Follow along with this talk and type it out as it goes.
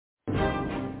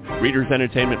Readers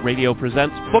Entertainment Radio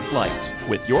presents Book Lights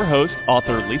with your host,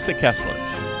 author Lisa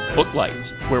Kessler. Book Lights,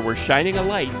 where we're shining a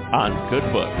light on good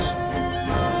books.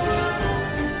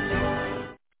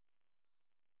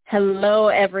 Hello,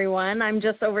 everyone. I'm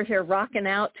just over here rocking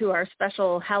out to our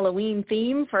special Halloween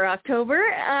theme for October.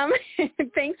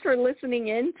 Thanks for listening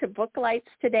in to Book Lights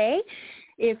today.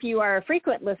 If you are a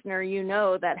frequent listener, you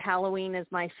know that Halloween is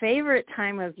my favorite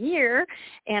time of year,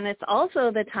 and it's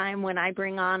also the time when I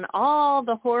bring on all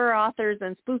the horror authors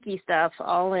and spooky stuff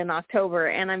all in October,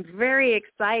 and I'm very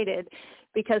excited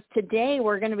because today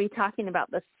we're going to be talking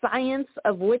about the science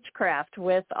of witchcraft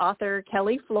with author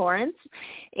Kelly Florence.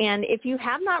 And if you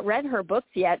have not read her books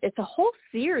yet, it's a whole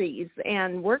series,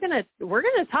 and we're going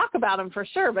to talk about them for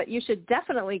sure, but you should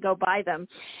definitely go buy them.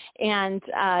 And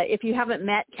if you haven't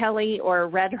met Kelly or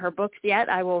read her books yet,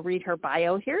 I will read her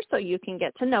bio here so you can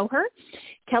get to know her.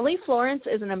 Kelly Florence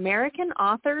is an American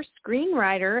author,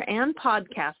 screenwriter, and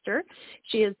podcaster.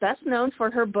 She is best known for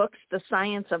her books, The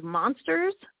Science of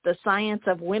Monsters, The Science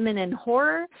of Women in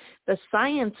Horror, The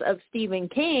Science of Stephen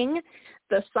King,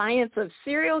 The Science of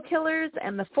Serial Killers,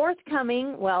 and the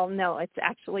forthcoming, well, no, it's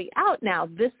actually out now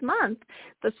this month,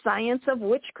 The Science of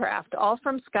Witchcraft, all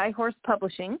from Skyhorse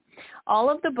Publishing. All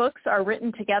of the books are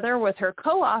written together with her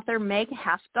co-author, Meg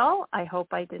Hafstall. I hope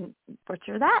I didn't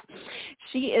butcher that.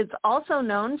 She is also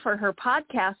known for her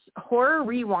podcast, Horror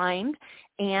Rewind,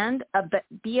 and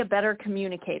Be a Better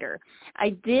Communicator.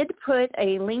 I did put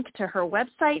a link to her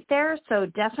website there, so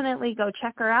definitely go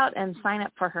check her out and sign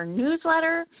up for her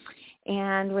newsletter.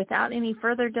 And without any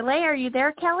further delay, are you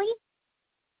there, Kelly?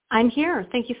 I'm here.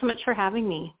 Thank you so much for having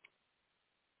me.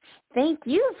 Thank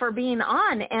you for being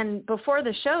on. And before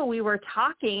the show, we were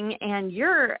talking, and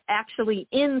you're actually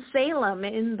in Salem,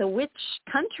 in the witch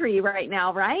country right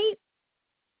now, right?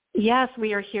 Yes,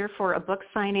 we are here for a book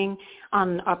signing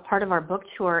on a part of our book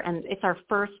tour, and it's our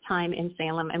first time in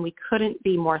Salem, and we couldn't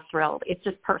be more thrilled. It's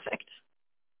just perfect.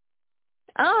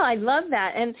 Oh, I love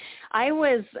that. And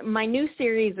my new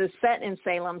series is set in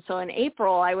Salem. So in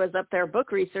April, I was up there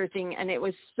book researching, and it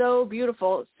was so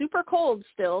beautiful. Super cold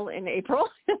still in April,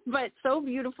 but so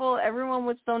beautiful. Everyone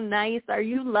was so nice. Are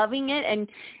you loving it? And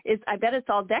I bet it's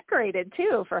all decorated,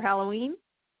 too, for Halloween.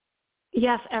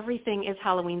 Yes, everything is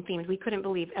Halloween themed. We couldn't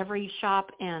believe every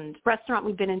shop and restaurant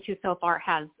we've been into so far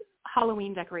has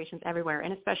Halloween decorations everywhere,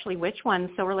 and especially witch ones.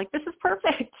 So we're like, this is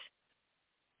perfect.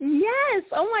 Yes.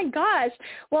 Oh, my gosh.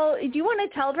 Well, do you want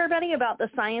to tell everybody about The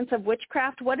Science of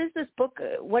Witchcraft? What is this book?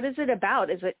 What is it about?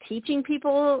 Is it teaching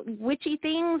people witchy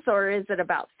things, or is it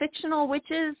about fictional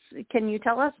witches? Can you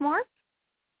tell us more?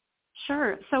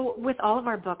 Sure. So with all of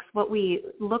our books, what we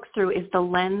look through is the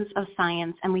lens of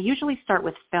science, and we usually start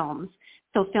with films,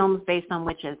 so films based on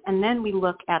witches. And then we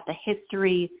look at the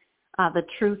history, the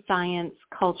true science,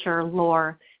 culture,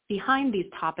 lore behind these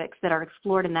topics that are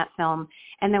explored in that film.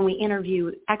 And then we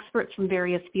interview experts from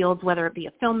various fields, whether it be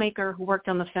a filmmaker who worked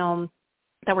on the film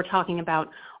that we're talking about,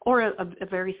 or a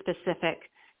very specific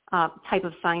type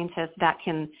of scientist that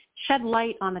can shed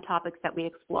light on the topics that we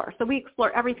explore. So we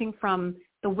explore everything from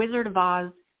The Wizard of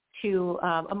Oz to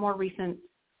a more recent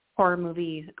horror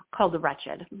movie called The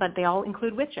Wretched, but they all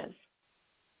include witches.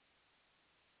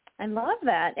 I love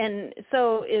that. And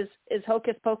so is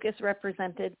Hocus Pocus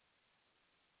represented?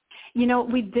 You know,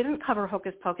 we didn't cover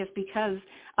Hocus Pocus because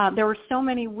there were so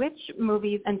many witch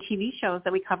movies and TV shows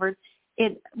that we covered.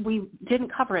 We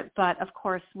didn't cover it, but of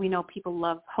course we know people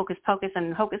love Hocus Pocus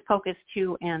and Hocus Pocus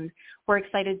 2, and we're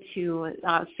excited to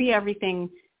see everything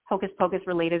Hocus Pocus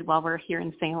related while we're here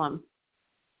in Salem.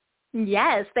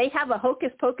 Yes, they have a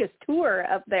Hocus Pocus tour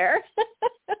up there.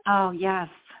 Oh, yes.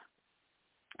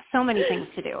 So many things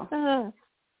to do.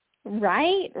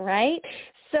 Right.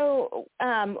 So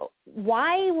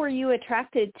why were you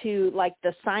attracted to like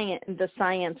the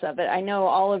science of it? I know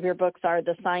all of your books are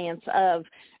the science of.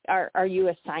 Are you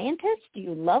a scientist? Do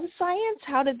you love science?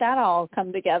 How did that all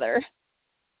come together?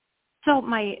 So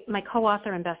my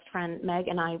co-author and best friend, Meg,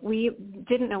 and I, we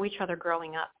didn't know each other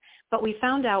growing up, but we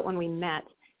found out when we met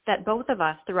that both of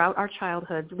us, throughout our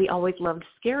childhoods, we always loved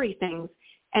scary things.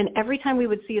 And every time we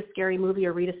would see a scary movie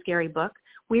or read a scary book,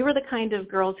 we were the kind of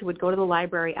girls who would go to the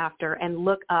library after and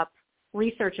look up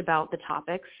research about the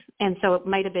topics. And so it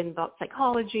might have been about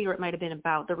psychology, or it might have been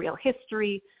about the real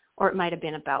history, or it might have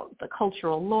been about the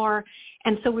cultural lore.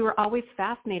 And so we were always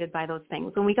fascinated by those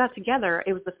things. When we got together,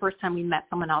 it was the first time we met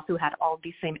someone else who had all of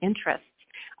these same interests.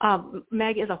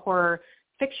 Meg is a horror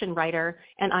fiction writer,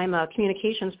 and I'm a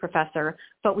communications professor,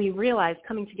 but we realized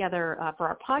coming together for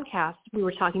our podcast, we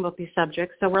were talking about these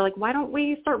subjects, so we're like, why don't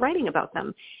we start writing about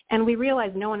them? And we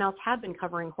realized no one else had been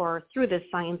covering horror through this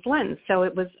science lens, so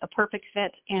it was a perfect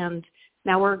fit, and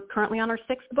now we're currently on our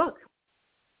 6th book.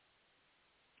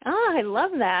 Oh, I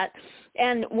love that.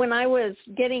 And when I was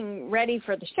getting ready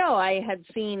for the show, I had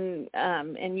seen,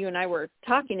 and you and I were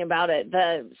talking about it,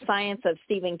 the Science of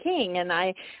Stephen King, and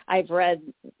I've read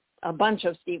a bunch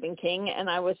of Stephen King, and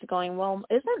I was going, well,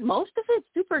 isn't most of it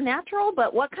supernatural?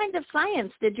 But what kind of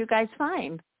science did you guys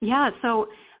find? Yeah, so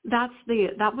that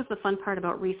was the fun part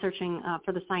about researching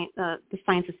for the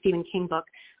Science of Stephen King book.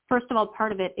 First of all,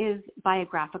 part of it is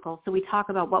biographical. So we talk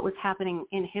about what was happening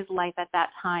in his life at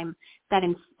that time that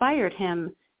inspired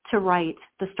him to write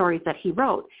the stories that he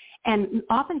wrote. And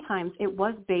oftentimes it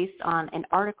was based on an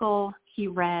article he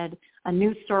read, a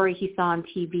news story he saw on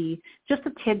TV, just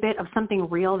a tidbit of something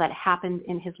real that happened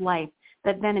in his life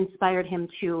that then inspired him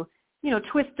to,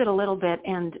 twist it a little bit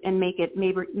and make it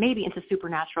maybe into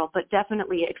supernatural, but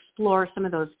definitely explore some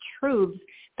of those truths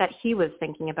that he was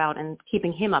thinking about and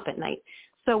keeping him up at night.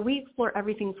 So we explore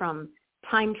everything from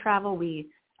time travel. We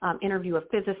interview a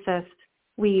physicist.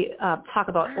 We talk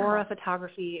about aura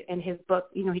photography in his book.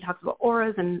 He talks about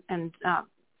auras and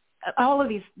all of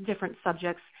these different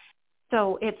subjects.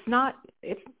 So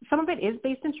some of it is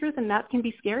based in truth, and that can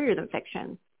be scarier than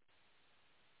fiction.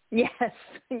 Yes,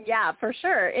 yeah, for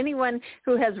sure. Anyone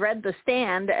who has read The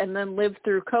Stand and then lived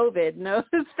through COVID knows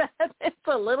that it's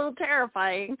a little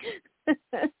terrifying.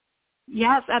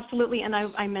 Yes, absolutely. And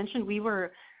I mentioned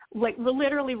we're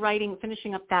literally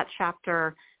finishing up that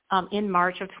chapter in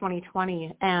March of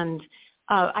 2020. And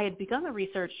I had begun the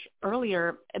research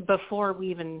earlier before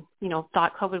we even,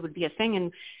 thought COVID would be a thing.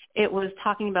 And it was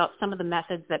talking about some of the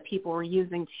methods that people were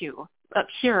using to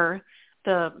cure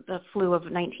the flu of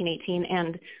 1918.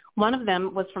 And one of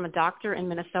them was from a doctor in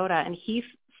Minnesota. And he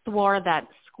swore that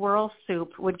squirrel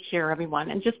soup would cure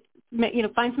everyone. And just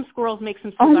find some squirrels, make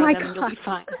some soup out of them, and you'll be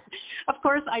fine. Of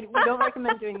course, we don't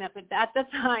recommend doing that, but at the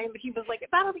time, he was like,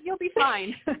 you'll be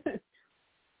fine.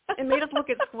 It made us look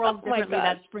at squirrels differently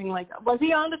that spring. Like, was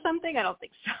he onto something? I don't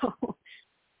think so.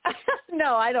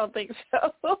 No, I don't think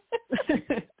so.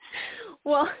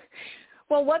 Well,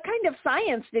 what kind of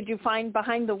science did you find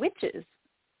behind the witches?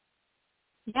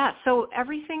 Yeah, so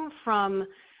everything from,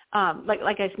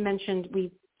 like I mentioned,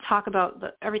 we talk about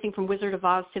everything from Wizard of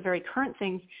Oz to very current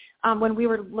things. When we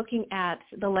were looking at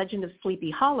the legend of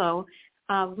Sleepy Hollow,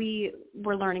 we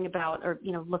were learning about,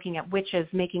 looking at witches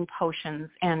making potions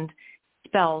and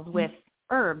spells with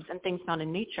herbs and things found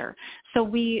in nature. So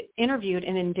we interviewed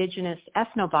an indigenous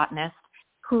ethnobotanist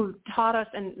who taught us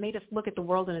and made us look at the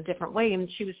world in a different way. And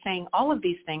she was saying all of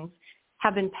these things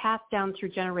have been passed down through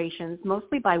generations,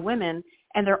 mostly by women.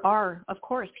 And there are, of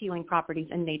course, healing properties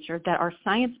in nature that are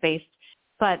science-based.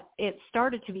 But it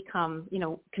started to become,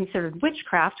 considered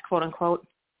witchcraft, quote unquote,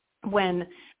 when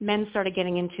men started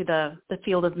getting into the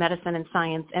field of medicine and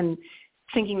science and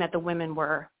thinking that the women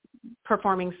were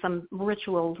performing some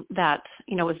ritual that,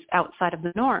 was outside of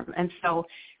the norm. And so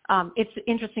it's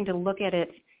interesting to look at it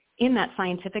in that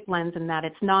scientific lens, and that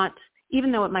it's not,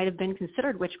 even though it might have been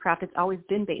considered witchcraft, it's always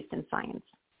been based in science.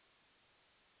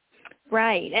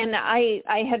 Right, and I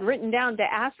had written down to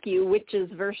ask you witches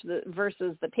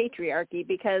versus the patriarchy,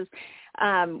 because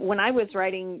when I was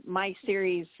writing my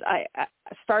series,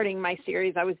 starting my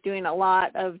series, I was doing a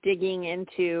lot of digging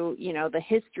into, the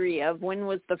history of when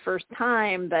was the first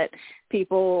time that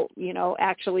people,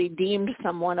 actually deemed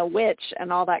someone a witch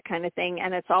and all that kind of thing,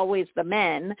 and it's always the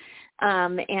men.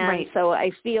 Right. So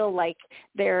I feel like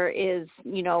there is,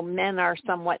 men are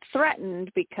somewhat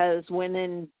threatened because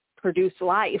women produce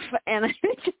life, and I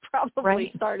think it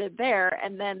probably started there,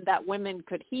 and then that women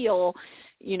could heal,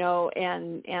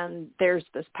 and there's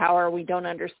this power we don't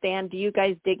understand. Do you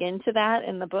guys dig into that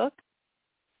in the book?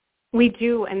 We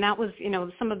do, and that was,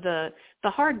 some of the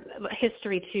hard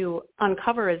history to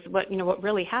uncover is what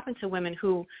really happened to women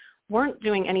who weren't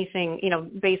doing anything,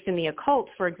 based in the occult,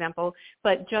 for example,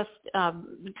 but just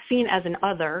seen as an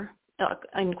other,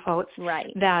 in quotes,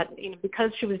 right? That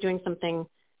because she was doing something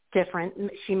different,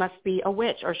 she must be a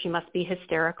witch or she must be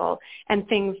hysterical, and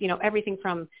things, everything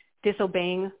from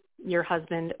disobeying your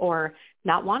husband or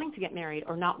not wanting to get married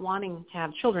or not wanting to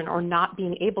have children or not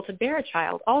being able to bear a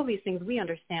child. All of these things we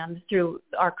understand through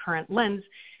our current lens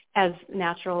as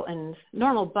natural and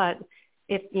normal, but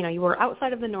if you were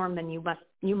outside of the norm, then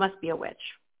you must be a witch.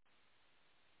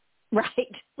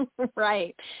 Right,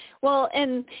 right. Well,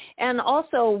 and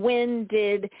also, when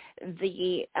did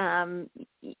the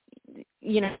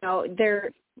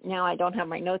now I don't have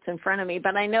my notes in front of me,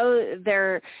 but I know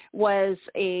there was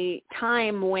a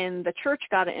time when the church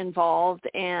got involved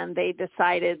and they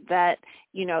decided that,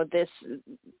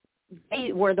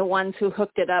 they were the ones who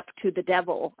hooked it up to the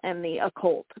devil and the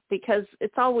occult, because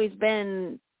it's always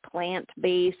been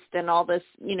plant-based and all this,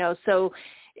 so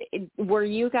were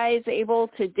you guys able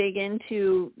to dig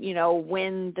into,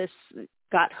 when this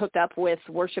got hooked up with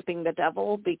worshiping the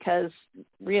devil? Because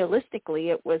realistically,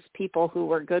 it was people who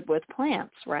were good with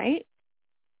plants, right?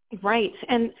 Right.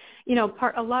 And,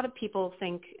 a lot of people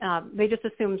think, they just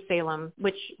assume Salem,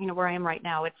 which, where I am right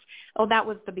now, that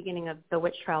was the beginning of the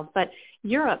witch trials. But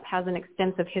Europe has an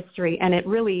extensive history, and it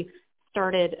really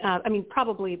started,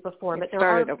 probably before, but there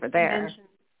are over there. Mentions,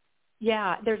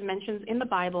 yeah, there's mentions in the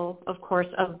Bible, of course,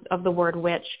 of the word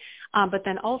witch. But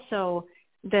then also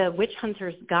the Witch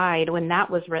Hunter's Guide, when that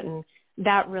was written,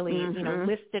 that really,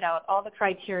 listed out all the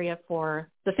criteria for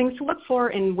the things to look for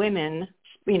in women.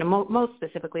 Most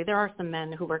specifically, there are some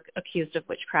men who were accused of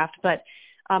witchcraft, but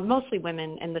mostly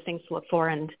women, and the things to look for.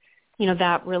 And,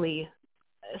 that really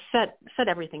set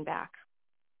everything back.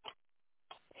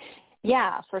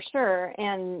 Yeah, for sure.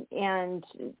 And in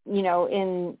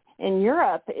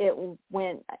Europe, it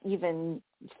went even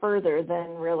further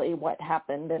than really what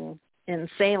happened in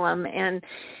Salem.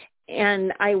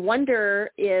 And I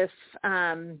wonder if,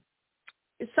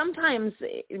 sometimes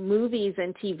movies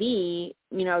and TV,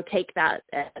 take that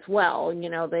as well.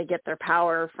 They get their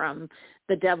power from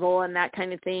the devil and that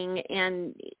kind of thing.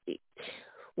 And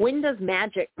when does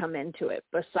magic come into it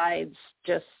besides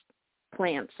just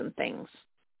plants and things?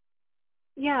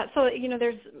 Yeah, so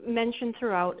there's mention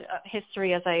throughout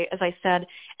history, as I said,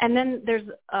 and then there's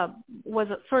was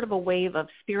a sort of a wave of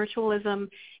spiritualism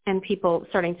and people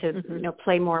starting to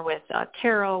play more with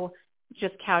tarot,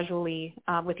 just casually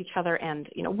with each other, and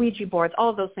Ouija boards, all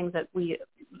of those things that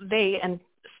they and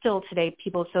still today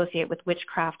people associate with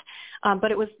witchcraft.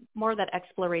 But it was more that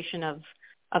exploration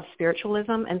of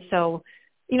spiritualism, and so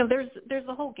there's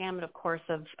a whole gamut, of course,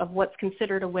 of what's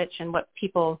considered a witch and what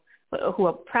people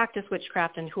who practice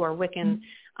witchcraft and who are Wiccan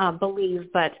believe.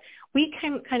 But we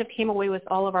kind of came away with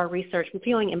all of our research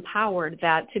feeling empowered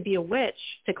that to be a witch,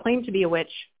 to claim to be a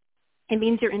witch, it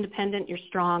means you're independent, you're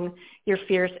strong, you're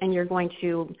fierce, and you're going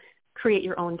to create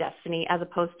your own destiny as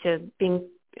opposed to being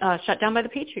shut down by the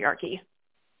patriarchy.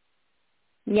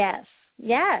 Yes.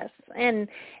 And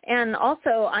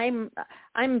also I'm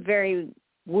very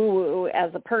woo-woo as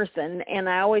a person, and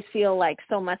I always feel like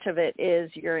so much of it is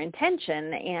your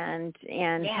intention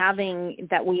and having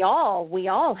that we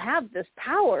all have this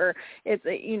power.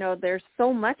 It's, there's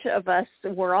so much of us,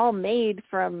 we're all made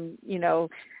from,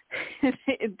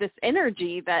 this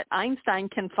energy that Einstein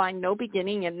can find no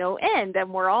beginning and no end, and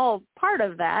we're all part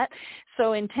of that.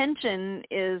 So intention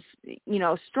is,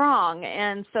 strong.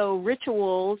 And so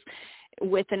rituals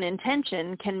with an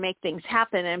intention can make things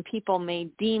happen, and people may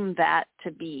deem that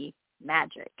to be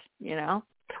magic,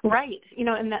 Right.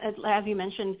 And that, as you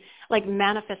mentioned, like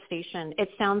manifestation, it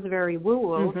sounds very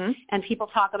woo-woo, and people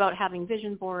talk about having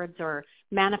vision boards or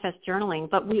manifest journaling.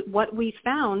 But what we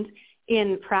found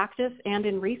in practice and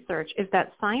in research is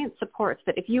that science supports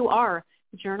that if you are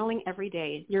journaling every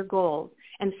day your goals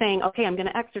and saying, okay, I'm going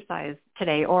to exercise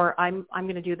today, or I'm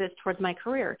going to do this towards my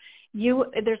career,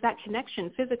 there's that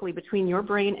connection physically between your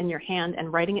brain and your hand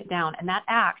and writing it down, and that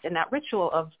act and that ritual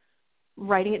of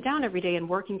writing it down every day and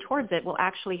working towards it will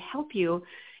actually help you,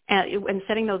 and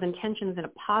setting those intentions in a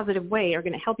positive way are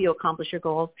going to help you accomplish your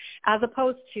goals, as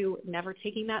opposed to never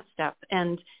taking that step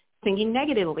and thinking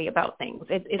negatively about things.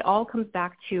 It all comes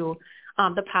back to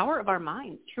the power of our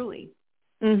minds, truly.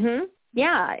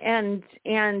 Yeah, and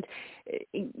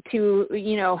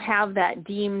to have that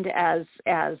deemed as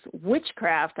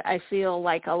witchcraft, I feel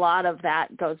like a lot of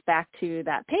that goes back to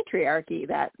that patriarchy,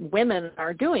 that women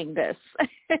are doing this,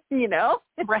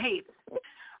 Right.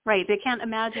 Right. They can't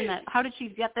imagine that. How did she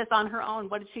get this on her own?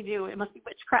 What did she do? It must be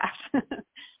witchcraft.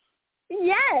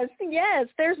 Yes.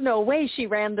 There's no way she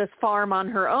ran this farm on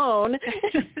her own.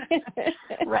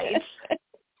 Right.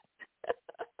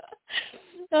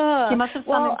 She must have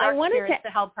summoned dark spirits to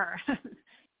help her.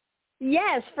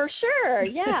 Yes, for sure.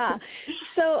 Yeah.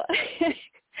 So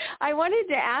I wanted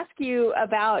to ask you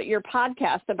about your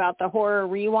podcast about the Horror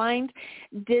Rewind.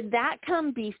 Did that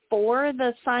come before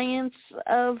the science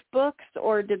of books,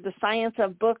 or did the science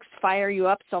of books fire you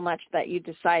up so much that you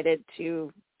decided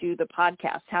to do the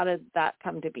podcast? How did that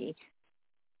come to be?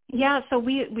 Yeah, so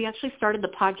we actually started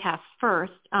the podcast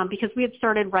first because we had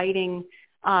started writing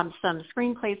some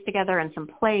screenplays together and some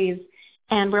plays.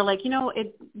 And we're like,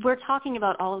 we're talking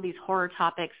about all of these horror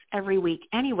topics every week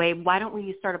anyway. Why don't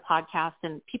we start a podcast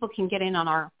and people can get in on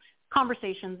our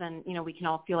conversations, and, we can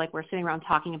all feel like we're sitting around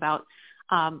talking about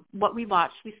what we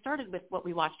watched. We started with what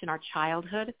we watched in our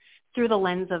childhood through the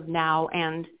lens of now.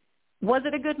 And was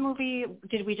it a good movie?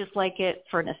 Did we just like it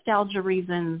for nostalgia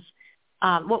reasons?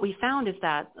 what we found is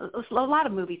that a lot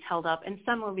of movies held up, and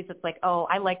some movies it's like, oh,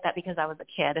 I like that because I was a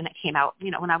kid and it came out,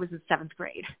 when I was in 7th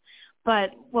grade.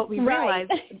 But what we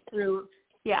realized through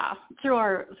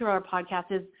our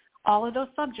podcast is all of those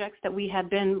subjects that we had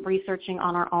been researching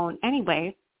on our own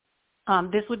anyway,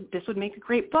 this would make a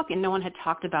great book, and no one had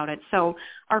talked about it. So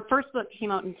our first book came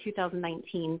out in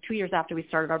 2019, 2 years after we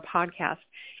started our podcast,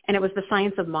 and it was The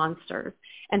Science of Monsters.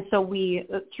 And so we,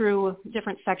 through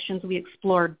different sections, we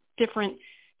explored different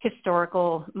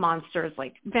historical monsters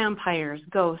like vampires,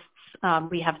 ghosts.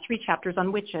 We have 3 chapters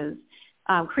on witches,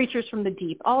 creatures from the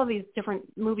deep, all of these different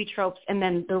movie tropes, and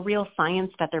then the real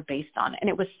science that they're based on. And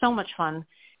it was so much fun.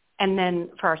 And then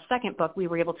for our second book, we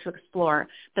were able to explore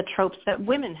the tropes that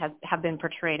women have been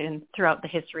portrayed in throughout the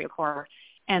history of horror.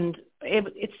 And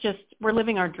it's just, we're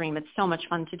living our dream. It's so much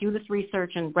fun to do this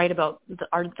research and write about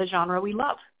the genre we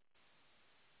love.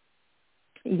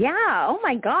 Yeah. Oh,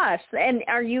 my gosh. And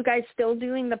are you guys still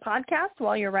doing the podcast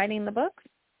while you're writing the books?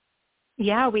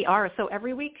 Yeah, we are. So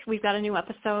every week we've got a new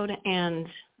episode. And,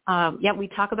 we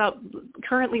talk about,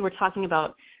 currently we're talking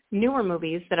about newer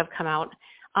movies that have come out.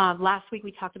 Last week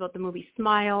we talked about the movie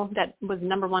Smile that was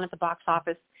 #1 at the box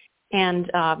office.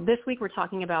 And this week we're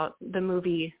talking about the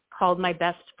movie called My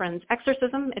Best Friend's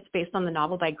Exorcism. It's based on the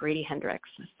novel by Grady Hendrix.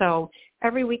 So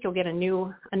every week you'll get a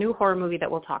new horror movie that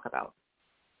we'll talk about.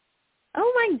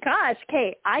 Oh, my gosh,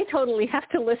 Kate, I totally have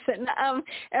to listen.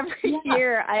 Every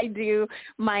year I do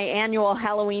my annual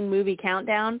Halloween movie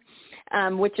countdown,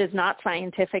 which is not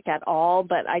scientific at all,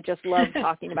 but I just love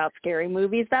talking about scary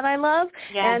movies that I love.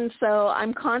 Yeah. And so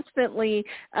I'm constantly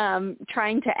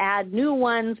trying to add new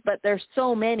ones, but there's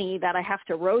so many that I have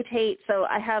to rotate. So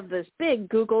I have this big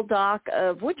Google Doc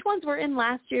of which ones were in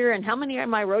last year and how many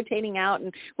am I rotating out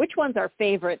and which ones are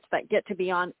favorites that get to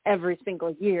be on every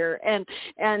single year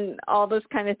and all those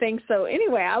kind of things. So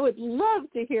anyway, I would love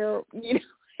to hear,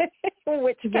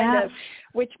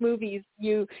 which movies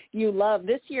you love.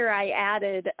 This year I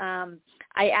added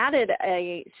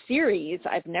a series.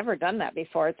 I've never done that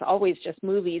before. It's always just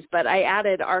movies, but I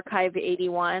added Archive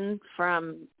 81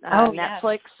 from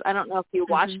Netflix. Yes. I don't know if you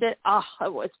watched it. Oh,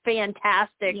 it was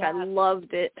fantastic. Yeah. I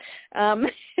loved it.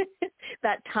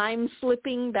 That time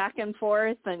slipping back and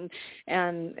forth and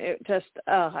it just,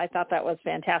 I thought that was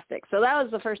fantastic. So that was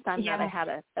the first time that I had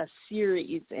a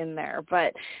series in there,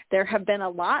 but there have been a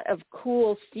lot of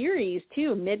cool series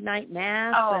too, Midnight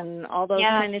Mass and all those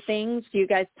kind of things. Do you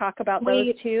guys talk about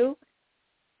those too?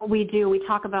 We do. We've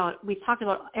talked about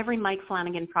every Mike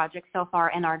Flanagan project so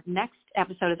far, and our next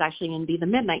episode is actually going to be the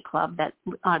Midnight Club that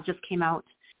just came out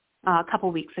a couple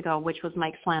weeks ago, which was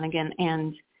Mike Flanagan,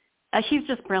 and he's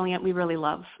just brilliant. We really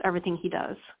love everything he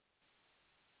does.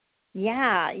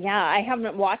 Yeah. I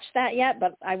haven't watched that yet,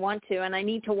 but I want to, and I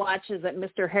need to watch, is it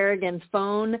Mr. Harrigan's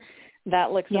Phone?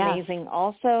 That looks amazing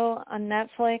also on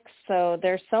Netflix. So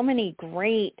there's so many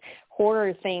great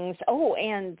horror things. Oh,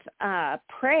 and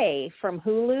Prey from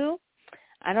Hulu.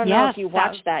 I don't know if you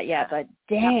watched that yet, but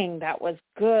dang, that was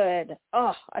good.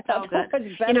 Oh, I thought that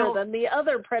was better than the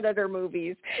other Predator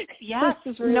movies. Yeah,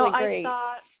 this is really great.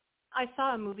 I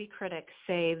saw a movie critic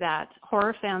say that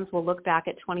horror fans will look back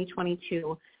at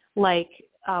 2022 like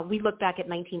we look back at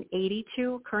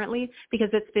 1982 currently, because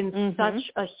it's been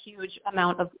such a huge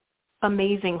amount of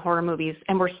amazing horror movies,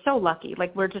 and we're so lucky.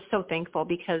 Like, we're just so thankful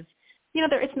because,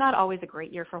 it's not always a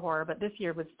great year for horror, but this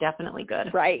year was definitely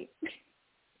good. Right.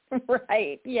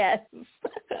 Right. Yes.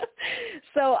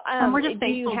 So, and we're just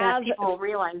thankful that people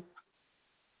realize.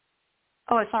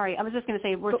 Oh, sorry. I was just going to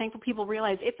say we're thankful people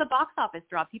realize it's a box office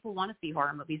draw. People want to see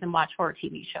horror movies and watch horror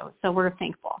TV shows, so we're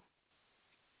thankful.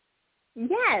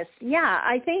 Yes. Yeah.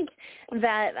 I think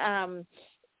that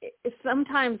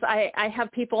sometimes I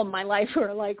have people in my life who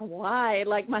are like, why?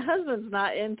 Like, my husband's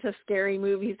not into scary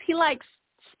movies. He likes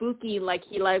spooky, like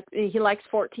he likes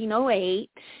 1408,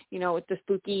 with the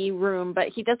spooky room, but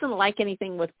he doesn't like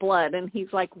anything with blood. And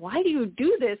he's like, why do you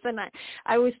do this? And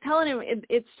I was telling him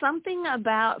it's something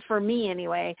about, for me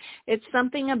anyway, it's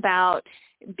something about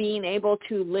being able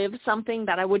to live something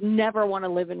that I would never want to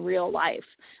live in real life.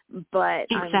 But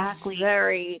exactly. I'm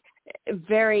very,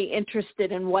 very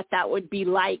interested in what that would be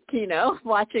like,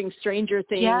 watching Stranger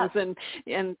Things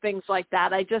and things like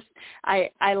that.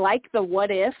 I like the what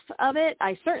if of it.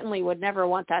 I certainly would never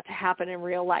want that to happen in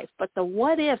real life, but the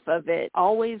what if of it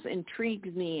always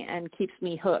intrigues me and keeps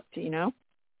me hooked,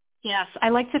 Yes, I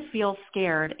like to feel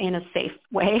scared in a safe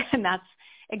way, and that's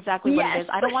exactly what it is.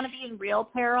 I don't want to be in real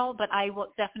peril, but I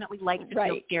will definitely like to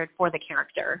feel scared for the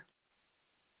character.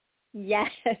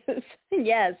 Yes,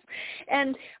 yes.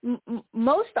 And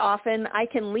most often I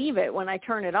can leave it when I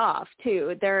turn it off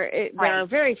too. There are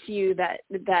very few that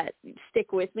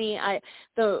stick with me.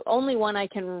 The only one I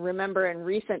can remember in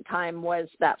recent time was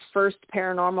that first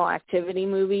Paranormal Activity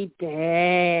movie.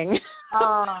 Dang.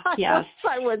 Oh, yes.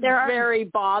 I was very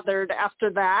bothered after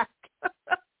that.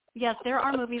 Yes, there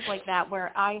are movies like that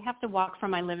where I have to walk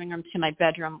from my living room to my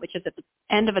bedroom, which is at the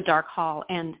end of a dark hall,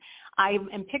 and I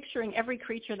am picturing every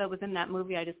creature that was in that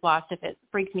movie I just watched if it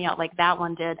freaks me out like that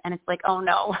one did, and it's like, oh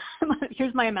no,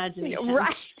 here's my imagination.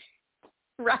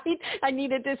 Right. I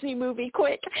need a Disney movie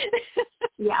quick.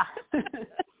 Yeah.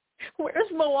 Where's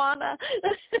Moana?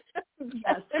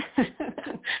 Yes.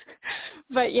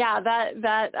 But yeah,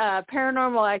 that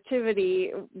Paranormal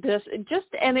Activity,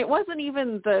 and it wasn't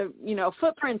even the,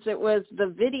 footprints. It was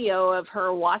the video of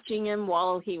her watching him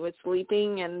while he was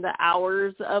sleeping and the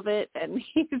hours of it. And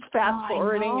he's fast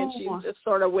forwarding and she's just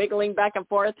sort of wiggling back and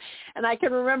forth. And I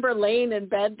can remember laying in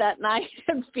bed that night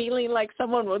and feeling like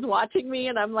someone was watching me.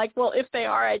 And I'm like, well, if they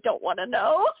are, I don't want to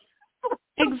know.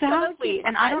 Exactly.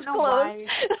 And I don't know why.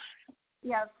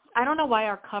 Yes. I don't know why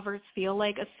our covers feel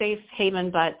like a safe haven,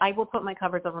 but I will put my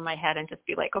covers over my head and just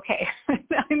be like, okay,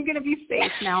 I'm going to be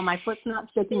safe now. My foot's not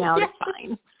sticking out. It's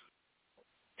fine.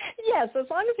 Yes, as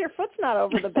long as your foot's not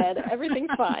over the bed,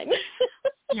 everything's fine.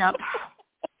 Yep.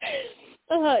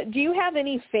 Do you have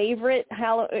any favorite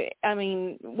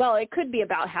it could be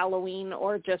about Halloween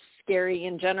or just scary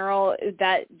in general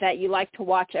that you like to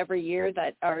watch every year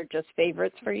that are just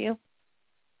favorites for you?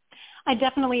 I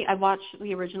watch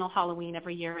the original Halloween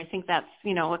every year. I think that's,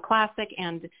 a classic,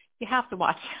 and you have to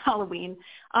watch Halloween.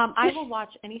 I will watch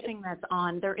anything that's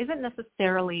on. There isn't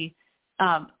necessarily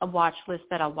a watch list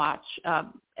that I'll watch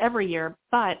every year,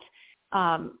 but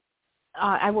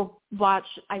I will watch.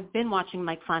 I've been watching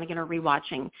Mike Flanagan or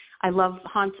rewatching. I love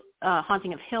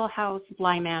Haunting of Hill House,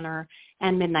 Bly Manor,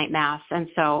 and Midnight Mass, and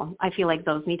so I feel like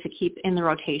those need to keep in the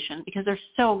rotation because they're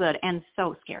so good and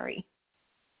so scary.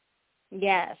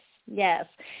 Yes. Yes.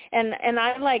 And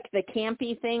I like the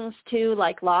campy things too,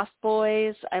 like Lost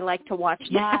Boys. I like to watch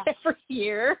that every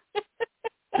year.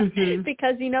 Mm-hmm.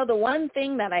 Because, the one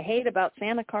thing that I hate about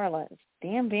Santa Carla is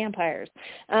damn vampires.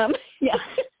 Yeah.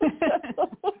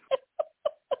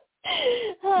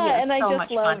 And I so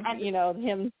just love,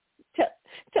 him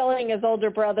telling his older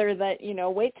brother that,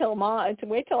 wait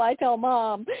till I tell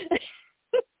Mom.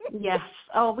 Yes.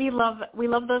 Oh, we love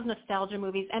those nostalgia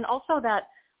movies, and also that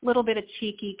little bit of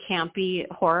cheeky, campy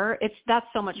horror. That's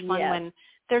so much fun when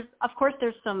there's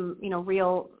some,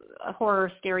 real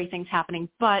horror, scary things happening,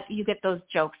 but you get those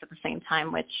jokes at the same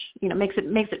time, which, makes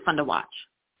it fun to watch.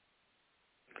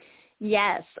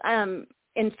 Yes.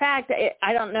 In fact,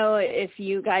 I don't know if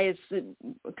you guys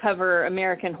cover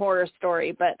American Horror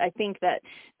Story, but I think that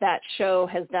show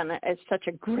has done such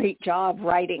a great job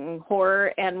writing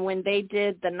horror. And when they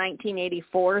did the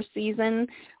 1984 season,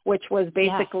 which was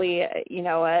basically,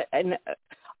 an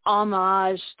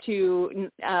homage to,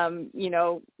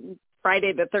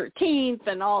 Friday the 13th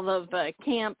and all of the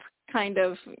camp kind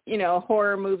of,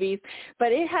 horror movies,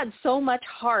 but it had so much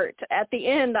heart. At the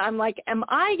end, I'm like, am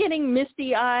I getting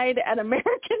misty-eyed at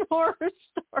American Horror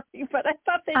Story? But I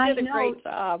thought they did a great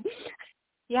job.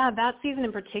 Yeah, that season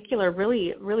in particular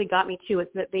really, really got me too.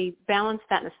 It's that they balanced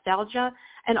that nostalgia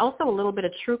and also a little bit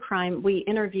of true crime. We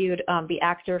interviewed the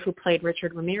actor who played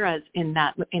Richard Ramirez in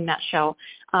that show,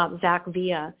 Zach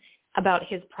Villa, about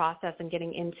his process and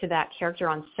getting into that character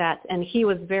on set. And he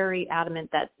was very adamant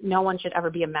that no one should ever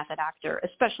be a method actor,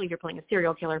 especially if you're playing a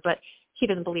serial killer, but he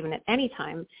doesn't believe in it any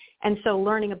time. And so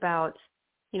learning about,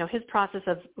 his process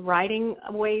of riding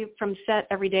away from set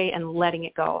every day and letting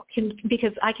it go,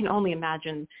 because I can only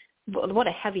imagine what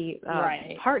a heavy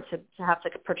part to have to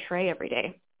portray every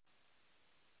day.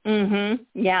 Mhm.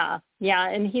 Yeah. Yeah,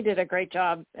 and he did a great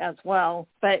job as well.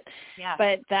 But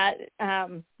that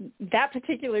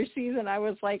particular season, I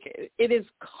was like, it is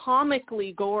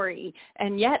comically gory,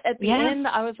 and yet at the end,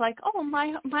 I was like, oh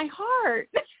my heart.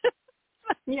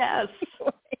 Yes,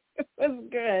 it was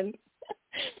good.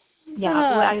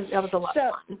 Yeah, that was a lot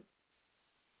of fun.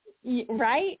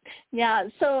 Right? Yeah.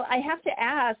 So I have to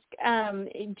ask,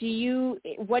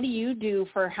 what do you do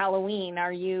for Halloween?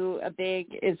 Are you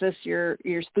is this your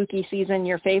spooky season,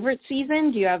 your favorite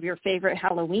season? Do you have your favorite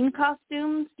Halloween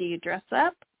costumes? Do you dress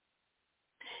up?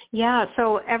 Yeah.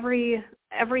 So every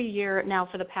year now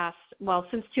for the past,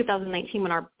 since 2019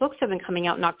 when our books have been coming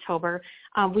out in October,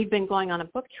 we've been going on a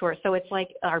book tour. So it's like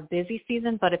our busy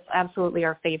season, but it's absolutely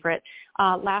our favorite.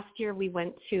 Last year we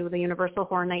went to the Universal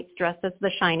Horror Nights dressed as the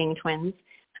Shining twins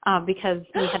because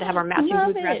we had to have our matching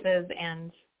blue dresses,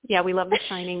 and Yeah, we love The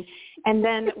Shining. And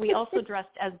then we also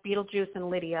dressed as Beetlejuice and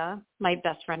Lydia, my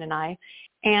best friend and I.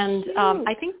 And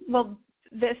I think,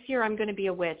 this year I'm going to be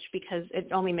a witch because it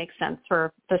only makes sense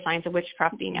for the Science of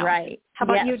Witchcraft being out. Right. How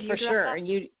about you? Do you for sure.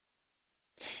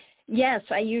 Yes,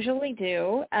 I usually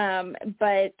do.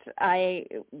 But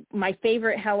my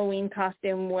favorite Halloween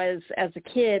costume was, as a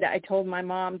kid, I told my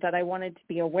mom that I wanted to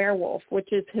be a werewolf, which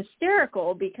is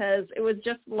hysterical because it was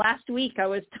just last week I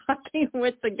was talking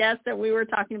with the guest and we were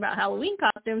talking about Halloween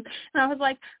costumes, and I was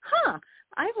like,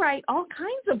 I write all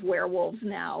kinds of werewolves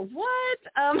now. What?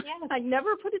 I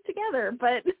never put it together,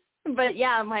 but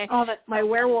yeah, my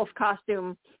werewolf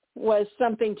costume was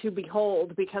something to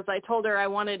behold because I told her I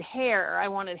wanted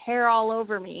hair all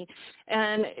over me.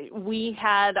 And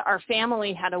our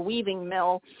family had a weaving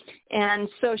mill. And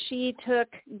so she took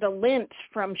the lint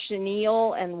from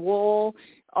chenille and wool,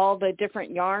 all the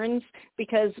different yarns,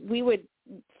 because we would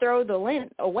throw the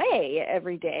lint away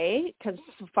every day because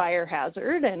it's a fire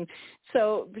hazard. And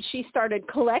so she started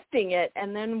collecting it,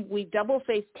 and then we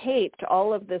double-face taped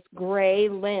all of this gray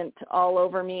lint all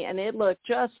over me, and it looked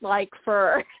just like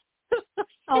fur. It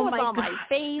was on my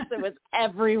face. It was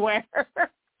everywhere.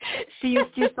 Do you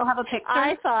still have a picture?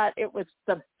 I thought it was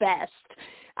the best.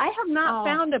 I have not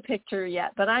found a picture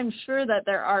yet, but I'm sure that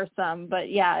there are some. But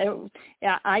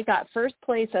I got first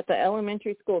place at the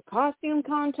elementary school costume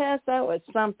contest. That was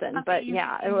something. Amazing. But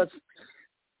it was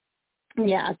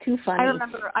too funny. I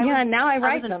remember. Now I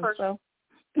write them. So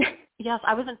yes,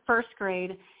 I was in first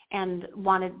grade and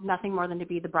wanted nothing more than to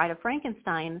be the Bride of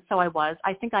Frankenstein. So I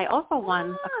think I also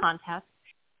won a contest.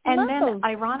 And then,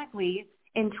 ironically,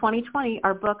 in 2020,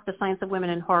 our book, The Science of Women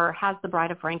in Horror, has the Bride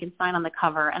of Frankenstein on the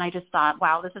cover. And I just thought,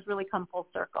 wow, this has really come full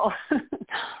circle.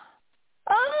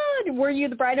 Were you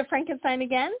the Bride of Frankenstein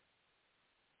again?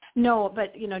 No,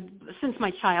 but, since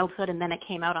my childhood, and then it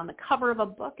came out on the cover of a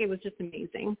book, it was just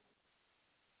amazing.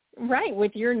 Right,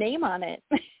 with your name on it.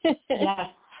 Yes.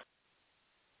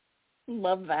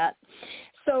 Love that.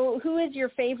 So who is your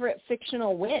favorite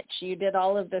fictional witch? You did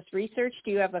all of this research.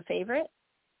 Do you have a favorite?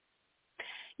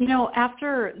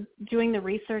 After doing the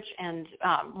research and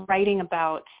writing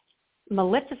about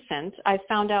Maleficent, I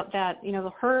found out that,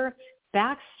 her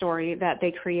backstory that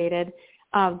they created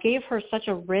gave her such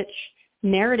a rich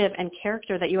narrative and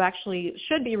character that you actually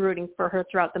should be rooting for her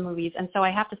throughout the movies. And so I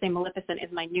have to say Maleficent is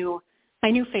my new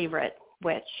favorite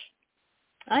witch.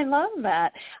 I love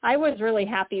that. I was really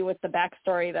happy with the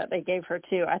backstory that they gave her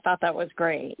too. I thought that was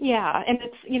great. Yeah, and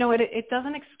it's it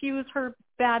doesn't excuse her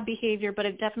bad behavior, but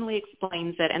it definitely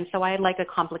explains it. And so I like a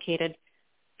complicated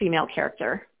female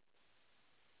character.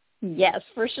 Yes,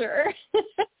 for sure.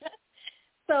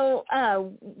 So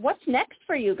what's next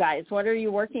for you guys? What are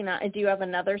you working on? Do you have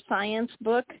another science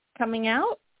book coming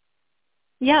out?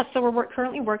 Yeah, so we're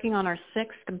currently working on our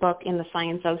 6th book in the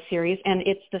Science of series, and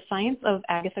it's The Science of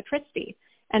Agatha Christie.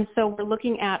 And so we're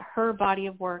looking at her body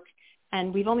of work,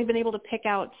 and we've only been able to pick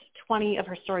out 20 of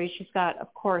her stories. She's got,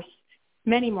 of course,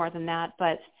 many more than that,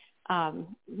 but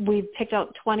we've picked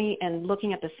out 20 and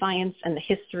looking at the science and the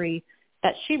history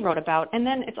that she wrote about. And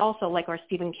then it's also, like our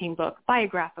Stephen King book,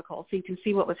 biographical, so you can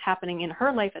see what was happening in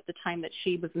her life at the time that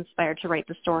she was inspired to write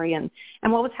the story and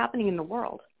what was happening in the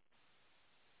world.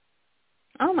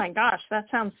 Oh, my gosh, that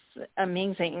sounds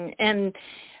amazing. And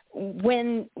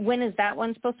when is that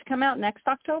one supposed to come out? Next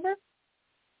October?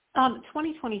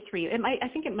 2023. I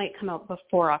think it might come out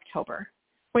before October.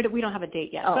 We don't have a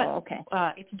date yet. Oh, but, okay.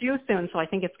 It's due soon, so I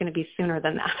think it's going to be sooner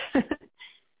than that.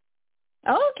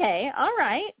 Okay, all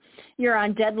right. You're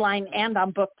on deadline and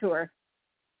on book tour.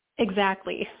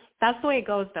 Exactly. That's the way it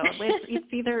goes, though.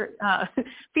 It's either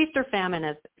feast or famine,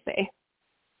 as they say.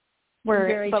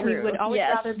 Very true. We would always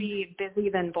rather be busy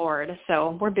than bored,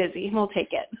 so we're busy. We'll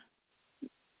take it.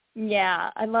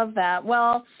 Yeah, I love that.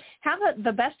 Well, have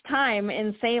the best time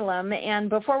in Salem. And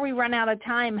before we run out of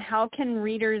time, how can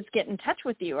readers get in touch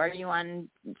with you? Are you on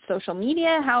social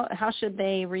media? How should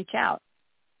they reach out?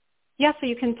 Yeah, so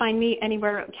you can find me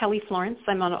anywhere, Kelly Florence.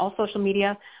 I'm on all social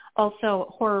media.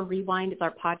 Also, Horror Rewind is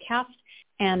our podcast,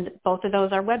 and both of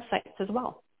those are websites as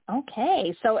well.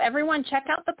 Okay, so everyone check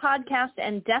out the podcast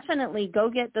and definitely go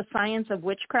get The Science of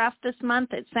Witchcraft this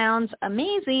month. It sounds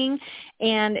amazing,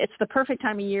 and it's the perfect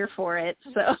time of year for it,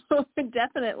 so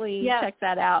definitely check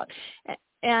that out.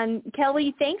 And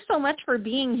Kelly, thanks so much for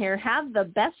being here. Have the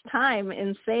best time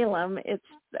in Salem.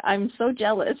 I'm so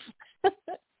jealous.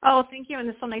 Oh, thank you, and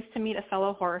it's so nice to meet a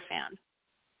fellow horror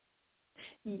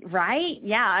fan. Right?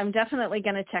 Yeah, I'm definitely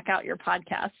going to check out your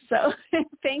podcast. So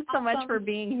thanks so much for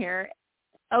being here.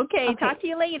 Okay, talk to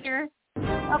you later.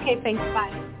 Okay, thanks.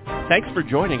 Bye. Thanks for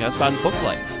joining us on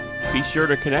Booklights. Be sure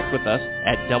to connect with us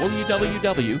at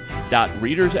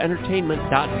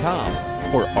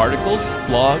www.readersentertainment.com for articles,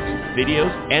 blogs,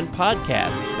 videos, and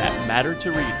podcasts that matter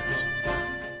to readers.